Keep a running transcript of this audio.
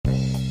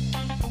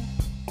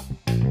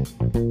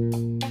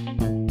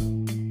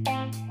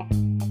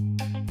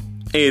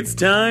It's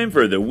time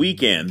for the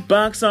weekend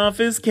box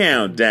office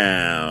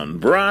countdown,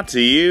 brought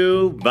to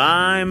you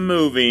by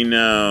Movie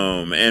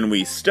Gnome, and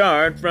we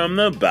start from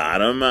the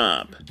bottom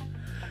up.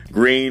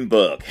 Green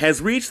Book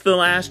has reached the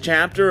last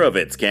chapter of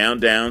its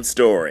countdown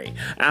story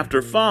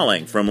after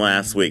falling from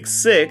last week's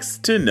 6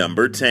 to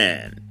number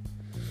 10.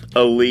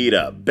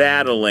 Alita: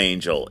 Battle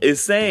Angel is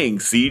saying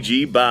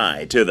CG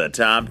bye to the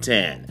top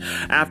 10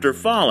 after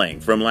falling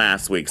from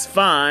last week's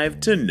 5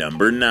 to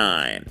number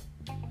 9.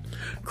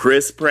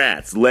 Chris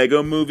Pratt's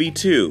Lego Movie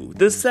 2,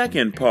 the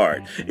second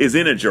part, is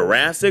in a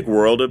Jurassic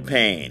World of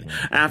pain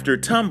after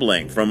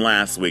tumbling from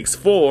last week's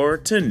 4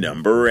 to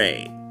number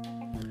 8.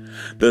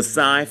 The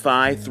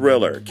sci-fi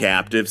thriller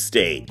Captive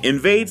State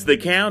invades the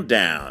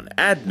countdown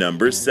at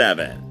number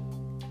 7.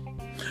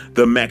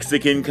 The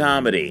Mexican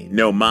comedy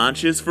No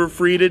Manches for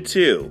Frida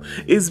 2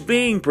 is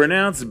being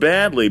pronounced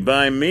badly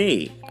by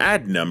me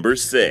at number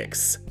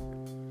 6.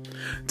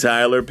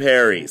 Tyler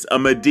Perry's A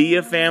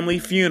Madea Family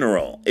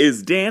Funeral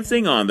is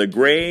dancing on the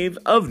grave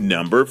of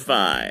number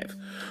 5.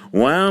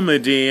 Wow,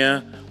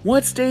 Madea,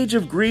 what stage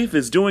of grief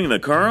is doing the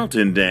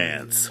Carlton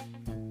dance?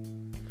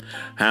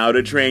 How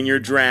to Train Your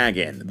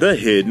Dragon: The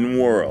Hidden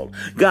World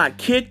got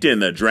kicked in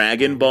the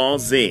Dragon Ball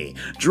Z,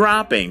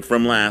 dropping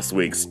from last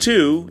week's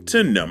 2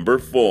 to number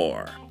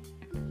 4.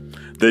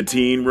 The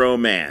teen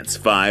romance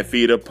 5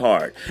 Feet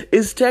Apart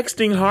is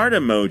texting heart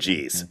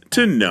emojis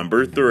to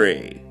number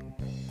 3.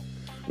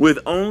 With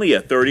only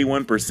a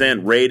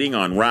 31% rating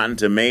on Rotten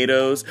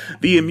Tomatoes,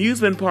 the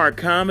amusement park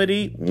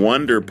comedy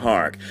Wonder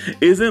Park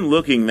isn't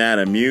looking that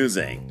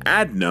amusing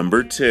at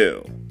number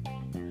 2.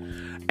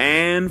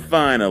 And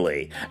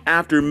finally,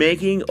 after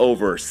making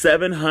over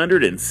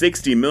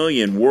 $760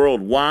 million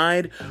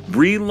worldwide,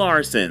 Brie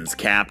Larson's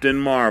Captain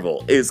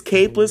Marvel is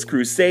capeless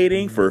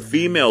crusading for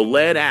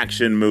female-led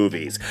action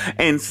movies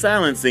and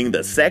silencing the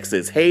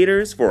sexist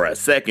haters for a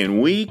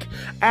second week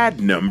at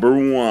number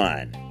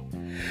 1.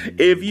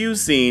 If you've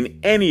seen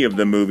any of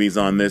the movies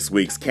on this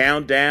week's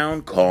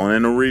countdown, call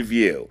in a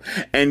review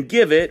and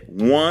give it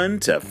 1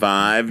 to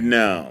 5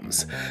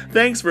 gnomes.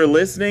 Thanks for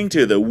listening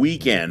to the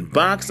Weekend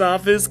Box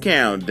Office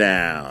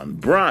Countdown,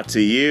 brought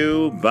to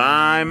you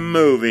by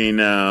Movie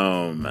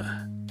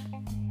Gnome.